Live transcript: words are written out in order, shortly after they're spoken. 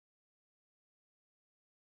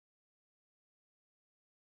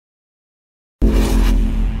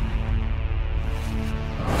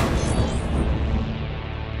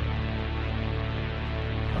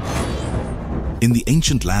In the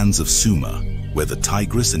ancient lands of Sumer, where the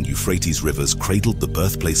Tigris and Euphrates rivers cradled the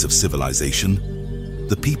birthplace of civilization,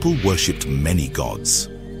 the people worshipped many gods.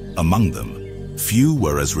 Among them, few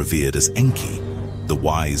were as revered as Enki, the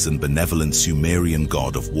wise and benevolent Sumerian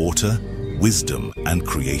god of water, wisdom, and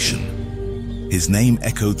creation. His name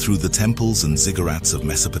echoed through the temples and ziggurats of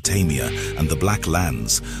Mesopotamia and the Black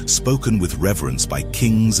Lands, spoken with reverence by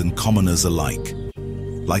kings and commoners alike.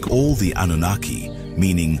 Like all the Anunnaki,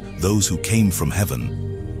 meaning those who came from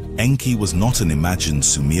heaven, Enki was not an imagined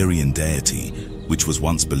Sumerian deity, which was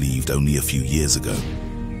once believed only a few years ago.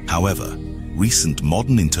 However, recent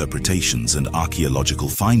modern interpretations and archaeological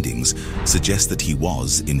findings suggest that he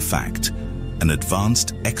was, in fact, an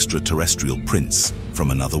advanced extraterrestrial prince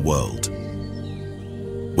from another world.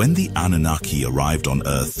 When the Anunnaki arrived on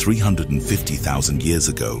Earth 350,000 years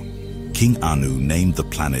ago, King Anu named the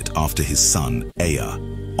planet after his son, Ea,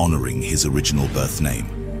 honoring his original birth name.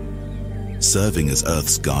 Serving as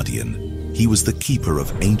Earth's guardian, he was the keeper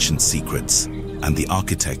of ancient secrets and the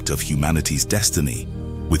architect of humanity's destiny,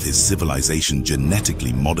 with his civilization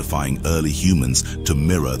genetically modifying early humans to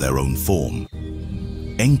mirror their own form.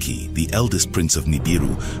 Enki, the eldest prince of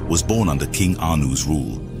Nibiru, was born under King Anu's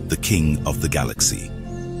rule, the king of the galaxy.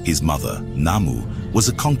 His mother, Namu, was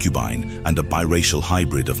a concubine and a biracial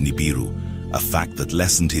hybrid of Nibiru, a fact that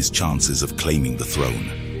lessened his chances of claiming the throne.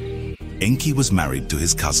 Enki was married to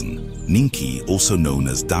his cousin, Ninki, also known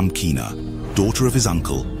as Damkina, daughter of his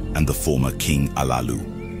uncle and the former King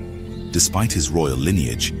Alalu. Despite his royal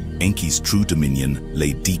lineage, Enki's true dominion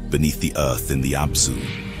lay deep beneath the earth in the Abzu,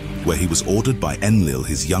 where he was ordered by Enlil,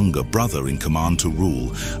 his younger brother in command, to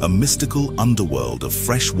rule a mystical underworld of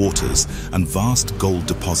fresh waters and vast gold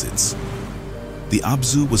deposits. The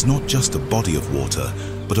Abzu was not just a body of water,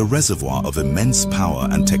 but a reservoir of immense power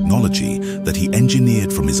and technology that he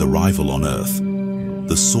engineered from his arrival on Earth,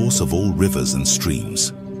 the source of all rivers and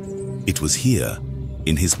streams. It was here,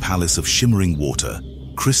 in his palace of shimmering water,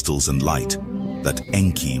 crystals and light, that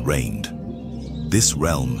Enki reigned. This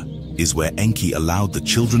realm is where Enki allowed the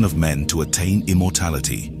children of men to attain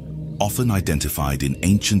immortality, often identified in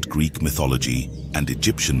ancient Greek mythology and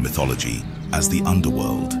Egyptian mythology as the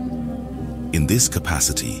underworld. In this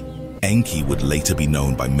capacity, Enki would later be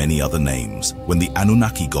known by many other names when the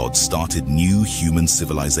Anunnaki gods started new human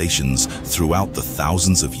civilizations throughout the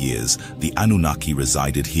thousands of years the Anunnaki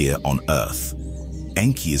resided here on Earth.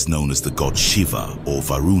 Enki is known as the god Shiva or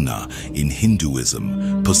Varuna in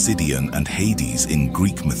Hinduism, Poseidon and Hades in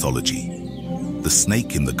Greek mythology, the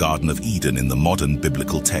snake in the Garden of Eden in the modern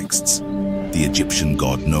biblical texts, the Egyptian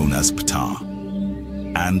god known as Ptah,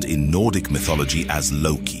 and in Nordic mythology as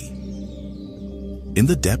Loki. In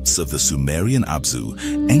the depths of the Sumerian Abzu,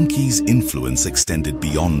 Enki's influence extended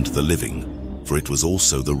beyond the living, for it was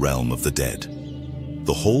also the realm of the dead.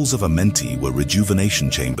 The halls of Amenti were rejuvenation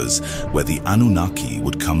chambers where the Anunnaki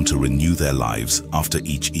would come to renew their lives after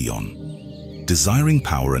each eon. Desiring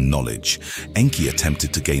power and knowledge, Enki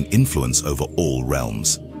attempted to gain influence over all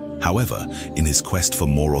realms. However, in his quest for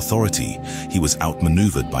more authority, he was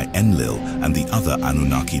outmaneuvered by Enlil and the other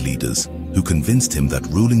Anunnaki leaders, who convinced him that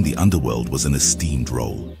ruling the underworld was an esteemed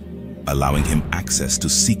role, allowing him access to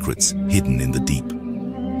secrets hidden in the deep.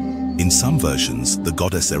 In some versions, the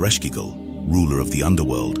goddess Ereshkigal, ruler of the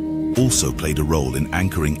underworld, also played a role in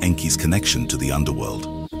anchoring Enki's connection to the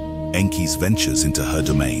underworld. Enki's ventures into her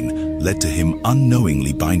domain led to him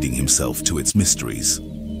unknowingly binding himself to its mysteries.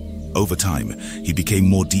 Over time, he became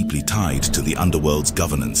more deeply tied to the underworld's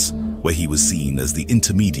governance, where he was seen as the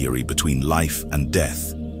intermediary between life and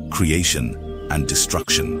death, creation and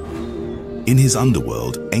destruction. In his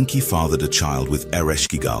underworld, Enki fathered a child with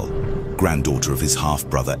Ereshkigal, granddaughter of his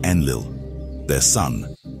half-brother Enlil. Their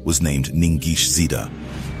son was named Ningish-Zida,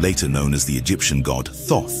 later known as the Egyptian god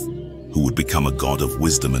Thoth, who would become a god of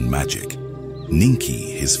wisdom and magic.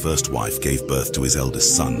 Ninki, his first wife, gave birth to his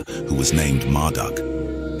eldest son, who was named Marduk.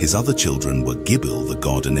 His other children were Gibil, the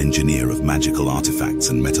god and engineer of magical artifacts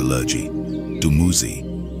and metallurgy,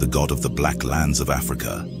 Dumuzi, the god of the Black Lands of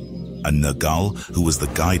Africa, and Nergal, who was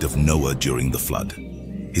the guide of Noah during the flood.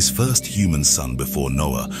 His first human son before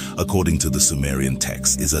Noah, according to the Sumerian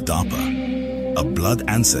texts, is Adapa. A blood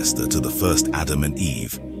ancestor to the first Adam and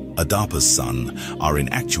Eve, Adapa's son are in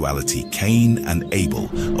actuality Cain and Abel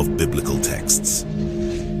of biblical texts.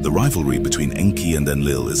 The rivalry between Enki and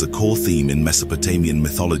Enlil is a core theme in Mesopotamian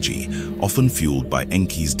mythology, often fueled by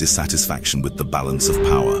Enki's dissatisfaction with the balance of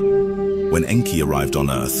power. When Enki arrived on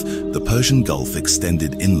Earth, the Persian Gulf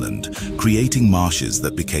extended inland, creating marshes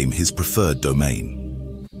that became his preferred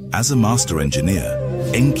domain. As a master engineer,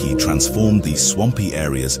 Enki transformed these swampy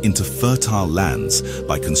areas into fertile lands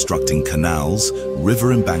by constructing canals,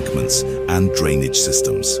 river embankments, and drainage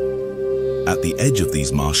systems. At the edge of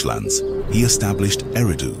these marshlands, he established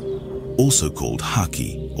Eridu, also called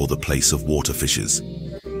Haki, or the place of water fishes.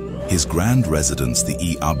 His grand residence, the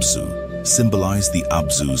Abzu, symbolized the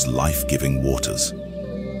Abzu's life-giving waters.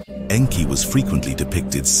 Enki was frequently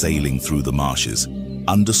depicted sailing through the marshes,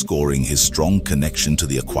 underscoring his strong connection to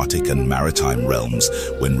the aquatic and maritime realms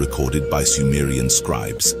when recorded by Sumerian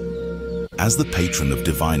scribes. As the patron of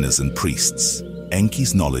diviners and priests,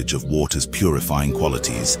 Enki's knowledge of water's purifying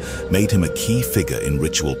qualities made him a key figure in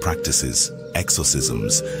ritual practices,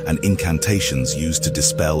 exorcisms, and incantations used to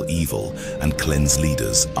dispel evil and cleanse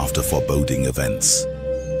leaders after foreboding events.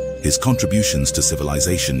 His contributions to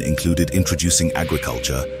civilization included introducing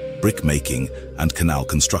agriculture, brick-making, and canal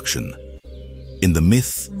construction. In the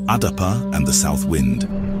myth Adapa and the South Wind,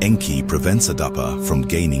 Enki prevents Adapa from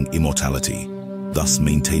gaining immortality, thus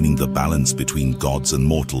maintaining the balance between gods and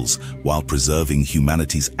mortals while preserving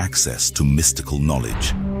humanity's access to mystical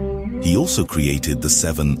knowledge. He also created the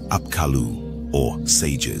 7 Apkallu, or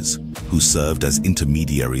sages, who served as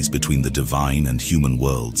intermediaries between the divine and human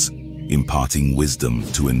worlds, imparting wisdom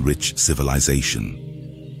to enrich civilization.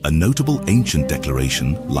 A notable ancient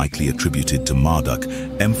declaration, likely attributed to Marduk,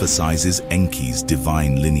 emphasizes Enki's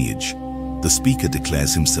divine lineage. The speaker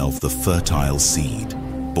declares himself the fertile seed,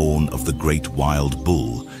 born of the great wild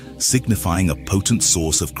bull, signifying a potent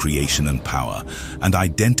source of creation and power, and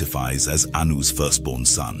identifies as Anu's firstborn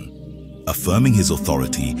son, affirming his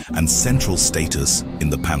authority and central status in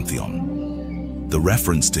the pantheon. The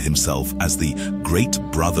reference to himself as the great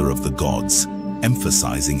brother of the gods,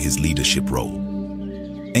 emphasizing his leadership role.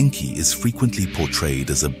 Enki is frequently portrayed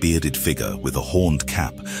as a bearded figure with a horned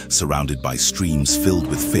cap surrounded by streams filled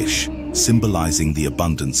with fish, symbolizing the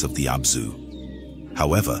abundance of the Abzu.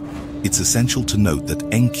 However, it's essential to note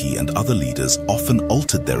that Enki and other leaders often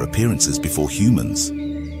altered their appearances before humans.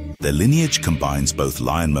 Their lineage combines both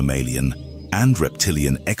lion mammalian and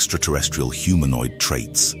reptilian extraterrestrial humanoid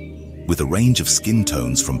traits, with a range of skin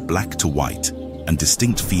tones from black to white and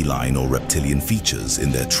distinct feline or reptilian features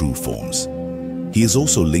in their true forms. He is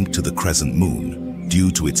also linked to the crescent moon,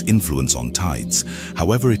 due to its influence on tides.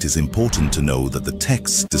 However, it is important to know that the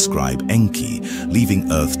texts describe Enki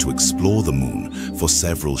leaving Earth to explore the moon for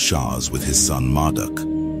several shahs with his son Marduk.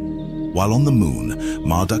 While on the moon,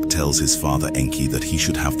 Marduk tells his father Enki that he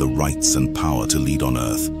should have the rights and power to lead on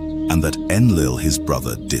Earth, and that Enlil, his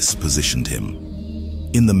brother, dispositioned him.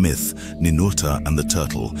 In the myth, Ninurta and the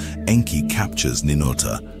Turtle, Enki captures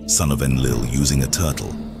Ninurta, son of Enlil, using a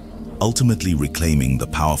turtle, ultimately reclaiming the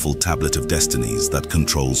powerful tablet of destinies that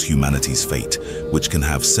controls humanity's fate, which can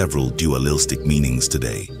have several dualistic meanings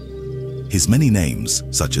today. His many names,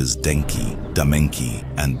 such as Denki, Damenki,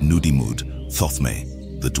 and Nudimud,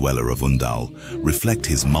 Thothme, the dweller of Undal, reflect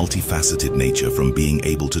his multifaceted nature, from being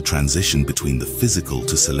able to transition between the physical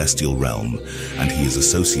to celestial realm, and he is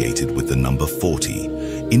associated with the number 40,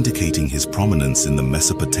 indicating his prominence in the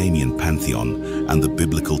Mesopotamian pantheon and the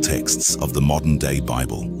biblical texts of the modern-day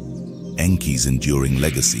Bible. Enki's enduring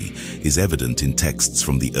legacy is evident in texts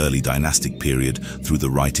from the early dynastic period through the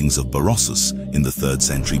writings of Berossus in the 3rd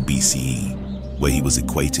century BCE, where he was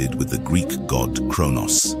equated with the Greek god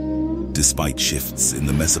Kronos. Despite shifts in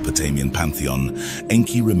the Mesopotamian pantheon,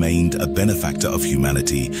 Enki remained a benefactor of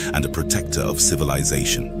humanity and a protector of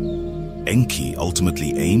civilization. Enki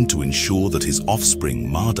ultimately aimed to ensure that his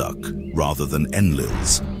offspring, Marduk, rather than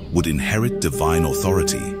Enlil's, would inherit divine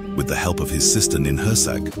authority with the help of his sister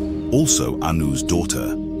Ninhursag, also Anu's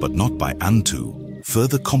daughter, but not by Antu,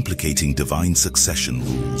 further complicating divine succession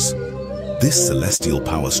rules. This celestial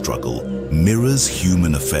power struggle mirrors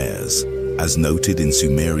human affairs, as noted in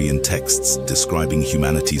Sumerian texts describing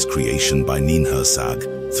humanity's creation by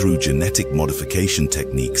Ninhursag through genetic modification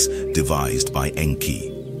techniques devised by Enki.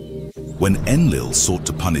 When Enlil sought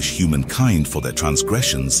to punish humankind for their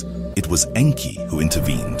transgressions, it was Enki who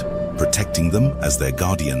intervened, protecting them as their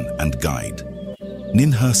guardian and guide.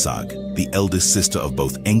 Ninhursag, the eldest sister of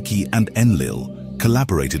both Enki and Enlil,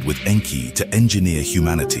 collaborated with Enki to engineer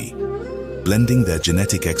humanity, blending their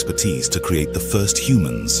genetic expertise to create the first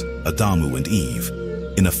humans, Adamu and Eve,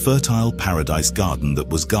 in a fertile paradise garden that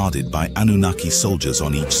was guarded by Anunnaki soldiers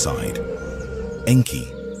on each side. Enki,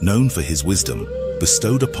 known for his wisdom,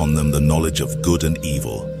 bestowed upon them the knowledge of good and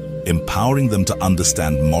evil, empowering them to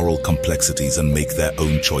understand moral complexities and make their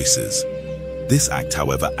own choices. This act,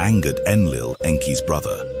 however, angered Enlil, Enki's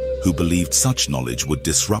brother, who believed such knowledge would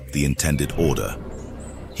disrupt the intended order.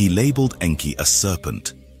 He labeled Enki a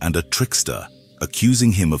serpent and a trickster,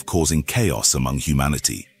 accusing him of causing chaos among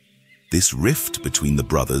humanity. This rift between the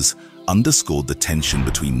brothers underscored the tension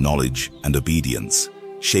between knowledge and obedience,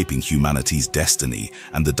 shaping humanity's destiny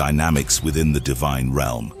and the dynamics within the divine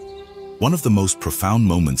realm. One of the most profound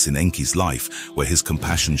moments in Enki's life, where his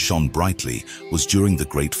compassion shone brightly, was during the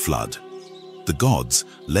Great Flood. The gods,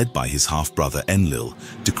 led by his half-brother Enlil,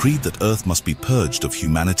 decreed that Earth must be purged of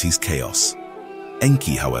humanity's chaos.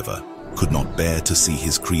 Enki, however, could not bear to see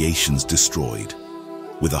his creations destroyed.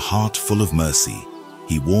 With a heart full of mercy,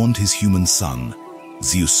 he warned his human son,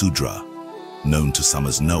 Ziusudra, known to some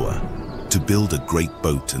as Noah, to build a great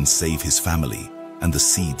boat and save his family and the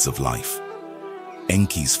seeds of life.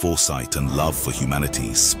 Enki's foresight and love for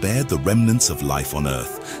humanity spared the remnants of life on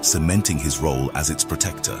Earth, cementing his role as its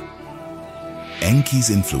protector. Enki's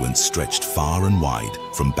influence stretched far and wide,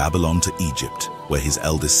 from Babylon to Egypt, where his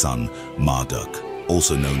eldest son, Marduk,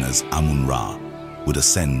 also known as Amun-Ra, would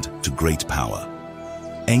ascend to great power.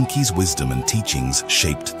 Enki's wisdom and teachings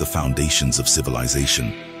shaped the foundations of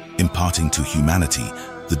civilization, imparting to humanity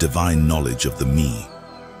the divine knowledge of the Me,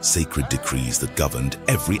 sacred decrees that governed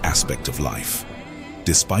every aspect of life.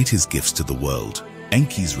 Despite his gifts to the world,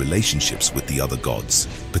 Enki's relationships with the other gods,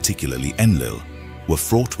 particularly Enlil, were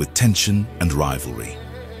fraught with tension and rivalry.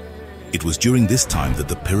 It was during this time that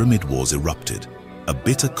the Pyramid Wars erupted, a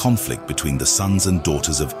bitter conflict between the sons and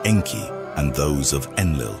daughters of Enki and those of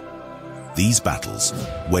Enlil. These battles,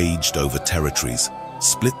 waged over territories,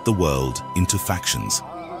 split the world into factions.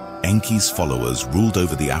 Enki's followers ruled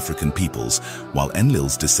over the African peoples, while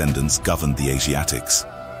Enlil's descendants governed the Asiatics.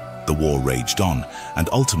 The war raged on, and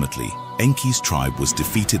ultimately, Enki's tribe was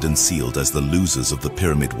defeated and sealed as the losers of the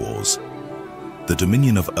Pyramid Wars. The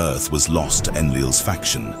dominion of Earth was lost to Enlil's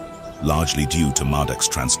faction, largely due to Marduk's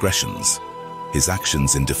transgressions. His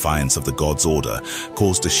actions in defiance of the god's order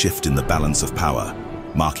caused a shift in the balance of power,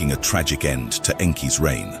 marking a tragic end to Enki's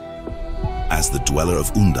reign. As the dweller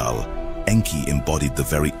of Undal, Enki embodied the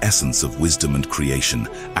very essence of wisdom and creation,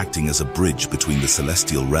 acting as a bridge between the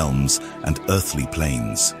celestial realms and earthly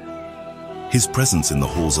planes. His presence in the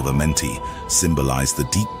halls of Amenti symbolized the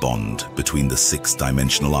deep bond between the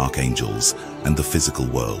six-dimensional archangels and the physical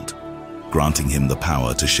world, granting him the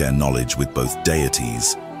power to share knowledge with both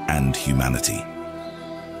deities and humanity.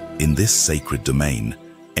 In this sacred domain,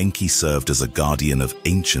 Enki served as a guardian of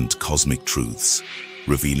ancient cosmic truths,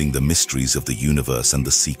 revealing the mysteries of the universe and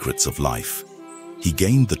the secrets of life. He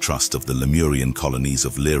gained the trust of the Lemurian colonies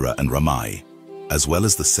of Lyra and Ramai, as well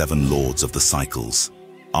as the seven lords of the cycles,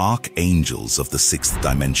 archangels of the sixth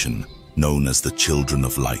dimension, known as the Children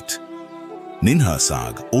of Light.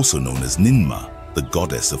 Ninhursag, also known as Ninmah, the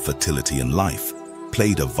goddess of fertility and life,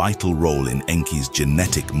 played a vital role in Enki's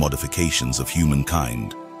genetic modifications of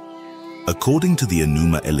humankind. According to the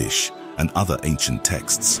Enuma Elish and other ancient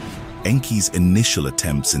texts, Enki's initial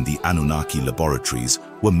attempts in the Anunnaki laboratories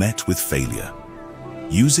were met with failure.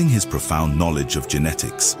 Using his profound knowledge of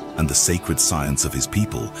genetics and the sacred science of his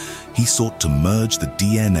people, he sought to merge the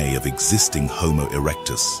DNA of existing Homo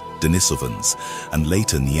erectus, Denisovans, and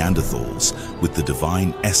later Neanderthals with the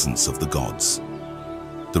divine essence of the gods.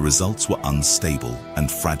 The results were unstable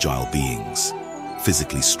and fragile beings,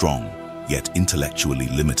 physically strong, yet intellectually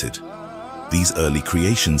limited. These early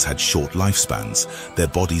creations had short lifespans, their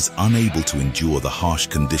bodies unable to endure the harsh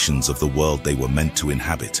conditions of the world they were meant to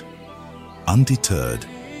inhabit. Undeterred,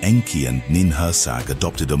 Enki and Ninhursag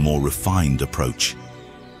adopted a more refined approach.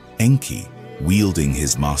 Enki, wielding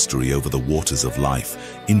his mastery over the waters of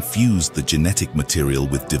life, infused the genetic material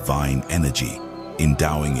with divine energy,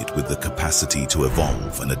 endowing it with the capacity to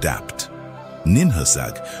evolve and adapt.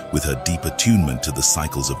 Ninhursag, with her deep attunement to the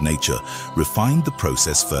cycles of nature, refined the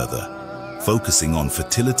process further, focusing on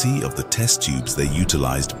fertility of the test tubes they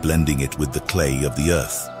utilized, blending it with the clay of the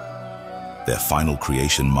earth. Their final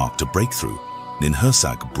creation marked a breakthrough.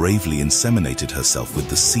 Ninhursag bravely inseminated herself with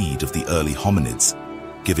the seed of the early hominids,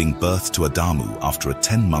 giving birth to Adamu after a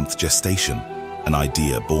 10-month gestation, an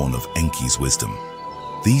idea born of Enki's wisdom.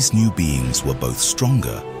 These new beings were both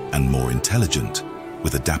stronger and more intelligent,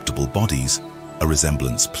 with adaptable bodies, a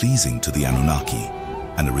resemblance pleasing to the Anunnaki,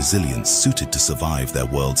 and a resilience suited to survive their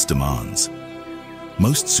world's demands.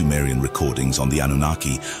 Most Sumerian recordings on the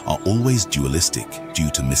Anunnaki are always dualistic due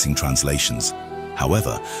to missing translations.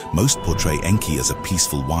 However, most portray Enki as a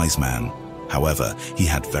peaceful wise man. However, he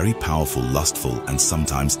had very powerful, lustful, and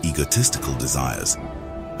sometimes egotistical desires,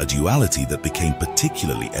 a duality that became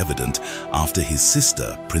particularly evident after his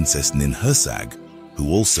sister, Princess Ninhursag,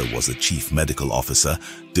 who also was a chief medical officer,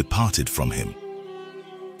 departed from him.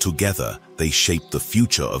 Together, they shaped the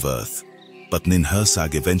future of Earth. But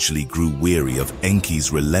Ninhursag eventually grew weary of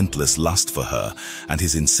Enki's relentless lust for her and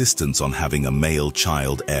his insistence on having a male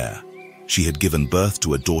child heir. she had given birth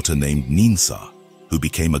to a daughter named Ninsa, who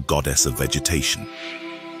became a goddess of vegetation.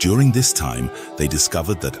 During this time, they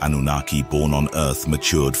discovered that Anunnaki born on Earth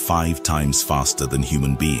matured 5 times faster than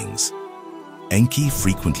human beings. Enki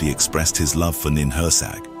frequently expressed his love for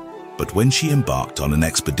Ninhursag, but when she embarked on an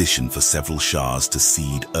expedition for several shahs to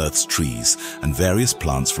seed Earth's trees and various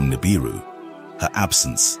plants from Nibiru, her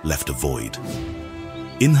absence left a void.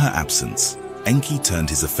 In her absence, Enki turned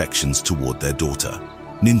his affections toward their daughter,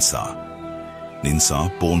 Ninsa. Ninsa,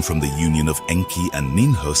 born from the union of Enki and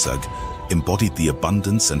Ninhursag, embodied the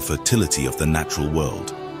abundance and fertility of the natural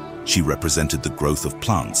world. She represented the growth of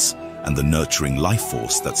plants and the nurturing life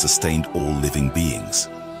force that sustained all living beings.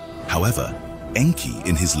 However, Enki,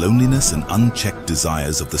 in his loneliness and unchecked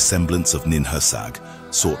desires of the semblance of Ninhursag,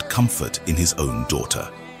 sought comfort in his own daughter.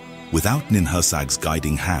 Without Ninhursag's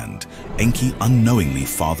guiding hand, Enki unknowingly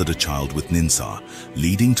fathered a child with Ninsa,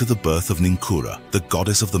 leading to the birth of Ninkura, the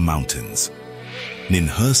goddess of the mountains.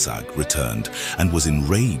 Ninhursag returned and was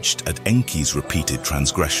enraged at Enki's repeated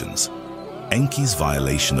transgressions. Enki's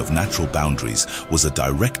violation of natural boundaries was a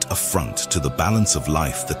direct affront to the balance of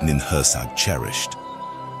life that Ninhursag cherished.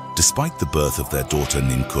 Despite the birth of their daughter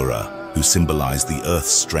Ninkura, who symbolized the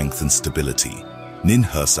Earth's strength and stability,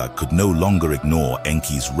 Ninhursag could no longer ignore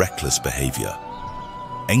Enki's reckless behavior.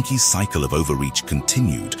 Enki's cycle of overreach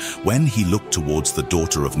continued when he looked towards the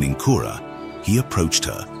daughter of Ninkura. He approached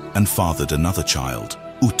her and fathered another child,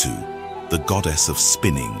 Utu, the goddess of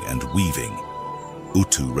spinning and weaving.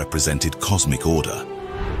 Utu represented cosmic order,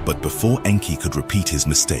 but before Enki could repeat his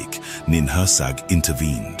mistake, Ninhursag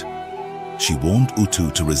intervened. She warned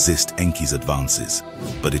Utu to resist Enki's advances,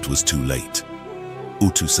 but it was too late.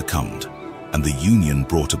 Utu succumbed, and the union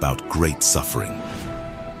brought about great suffering.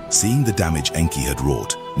 Seeing the damage Enki had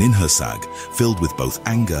wrought, Ninhursag, filled with both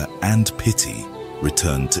anger and pity,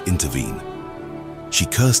 returned to intervene. She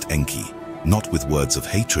cursed Enki, not with words of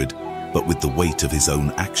hatred, but with the weight of his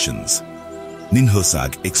own actions.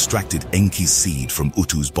 Ninhursag extracted Enki's seed from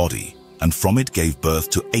Utu's body, and from it gave birth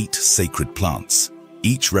to 8 sacred plants,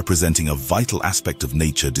 each representing a vital aspect of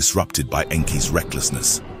nature disrupted by Enki's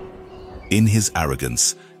recklessness. In his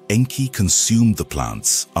arrogance, Enki consumed the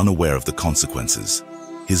plants, unaware of the consequences.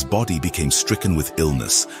 His body became stricken with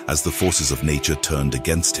illness as the forces of nature turned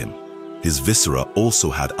against him. His viscera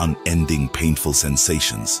also had unending painful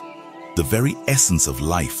sensations. The very essence of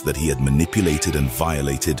life that he had manipulated and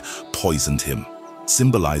violated poisoned him,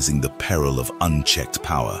 symbolizing the peril of unchecked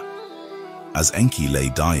power. As Enki lay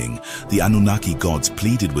dying, the Anunnaki gods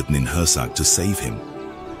pleaded with Ninhursag to save him.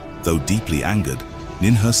 Though deeply angered,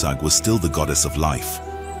 Ninhursag was still the goddess of life,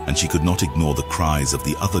 and she could not ignore the cries of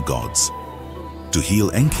the other gods. To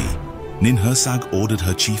heal Enki, Ninhursag ordered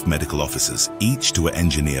her chief medical officers each to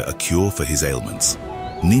engineer a cure for his ailments.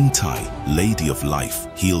 Nintai, Lady of Life,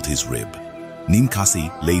 healed his rib.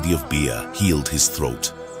 Ninkasi, Lady of Beer, healed his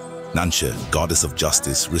throat. Nanshe, Goddess of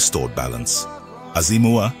Justice, restored balance.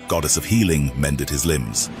 Azimua, Goddess of Healing, mended his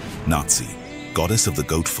limbs. Natsi, Goddess of the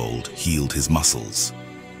Goatfold, healed his muscles.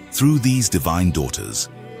 Through these divine daughters,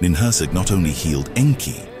 Ninhursag not only healed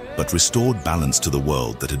Enki, but restored balance to the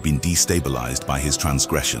world that had been destabilized by his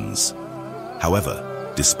transgressions.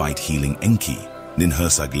 However, despite healing Enki,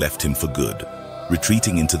 Ninhursag left him for good,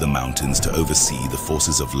 retreating into the mountains to oversee the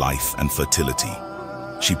forces of life and fertility.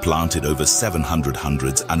 She planted over 700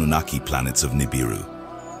 Anunnaki planets of Nibiru.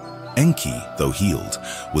 Enki, though healed,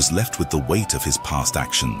 was left with the weight of his past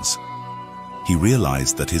actions. He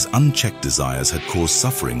realized that his unchecked desires had caused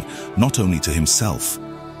suffering not only to himself,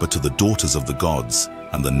 but to the daughters of the gods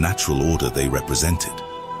and the natural order they represented.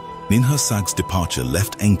 Ninhursag's departure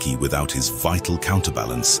left Enki without his vital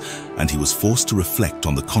counterbalance, and he was forced to reflect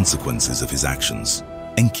on the consequences of his actions.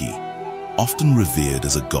 Enki, often revered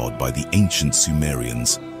as a god by the ancient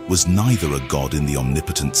Sumerians, was neither a god in the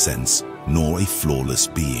omnipotent sense nor a flawless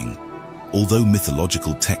being. Although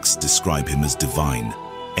mythological texts describe him as divine,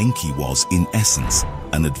 Enki was, in essence,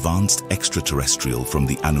 an advanced extraterrestrial from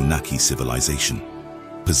the Anunnaki civilization.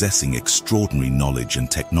 Possessing extraordinary knowledge and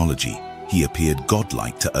technology, he appeared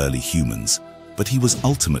godlike to early humans, but he was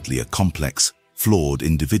ultimately a complex, flawed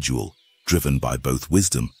individual, driven by both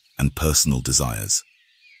wisdom and personal desires.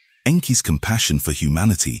 Enki's compassion for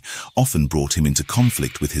humanity often brought him into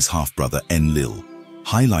conflict with his half-brother Enlil,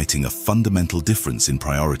 highlighting a fundamental difference in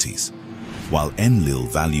priorities. While Enlil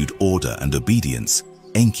valued order and obedience,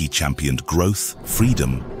 Enki championed growth,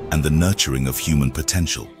 freedom, and the nurturing of human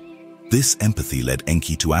potential. This empathy led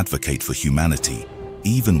Enki to advocate for humanity,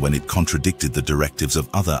 even when it contradicted the directives of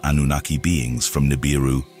other Anunnaki beings from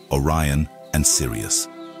Nibiru, Orion, and Sirius.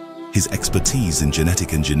 His expertise in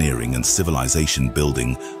genetic engineering and civilization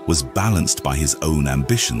building was balanced by his own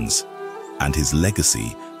ambitions. and his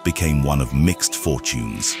legacy became one of mixed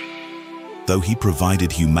fortunes. Though he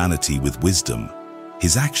provided humanity with wisdom,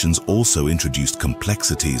 his actions also introduced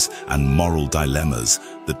complexities and moral dilemmas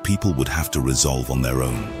that people would have to resolve on their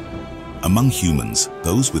own. Among humans,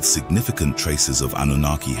 those with significant traces of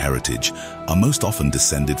Anunnaki heritage are most often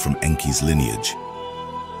descended from Enki's lineage.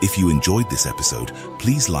 If you enjoyed this episode,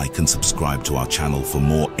 please like and subscribe to our channel for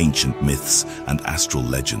more ancient myths and astral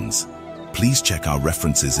legends. Please check our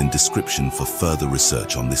references in description for further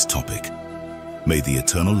research on this topic. May the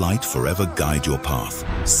eternal light forever guide your path.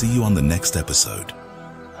 See you on the next episode.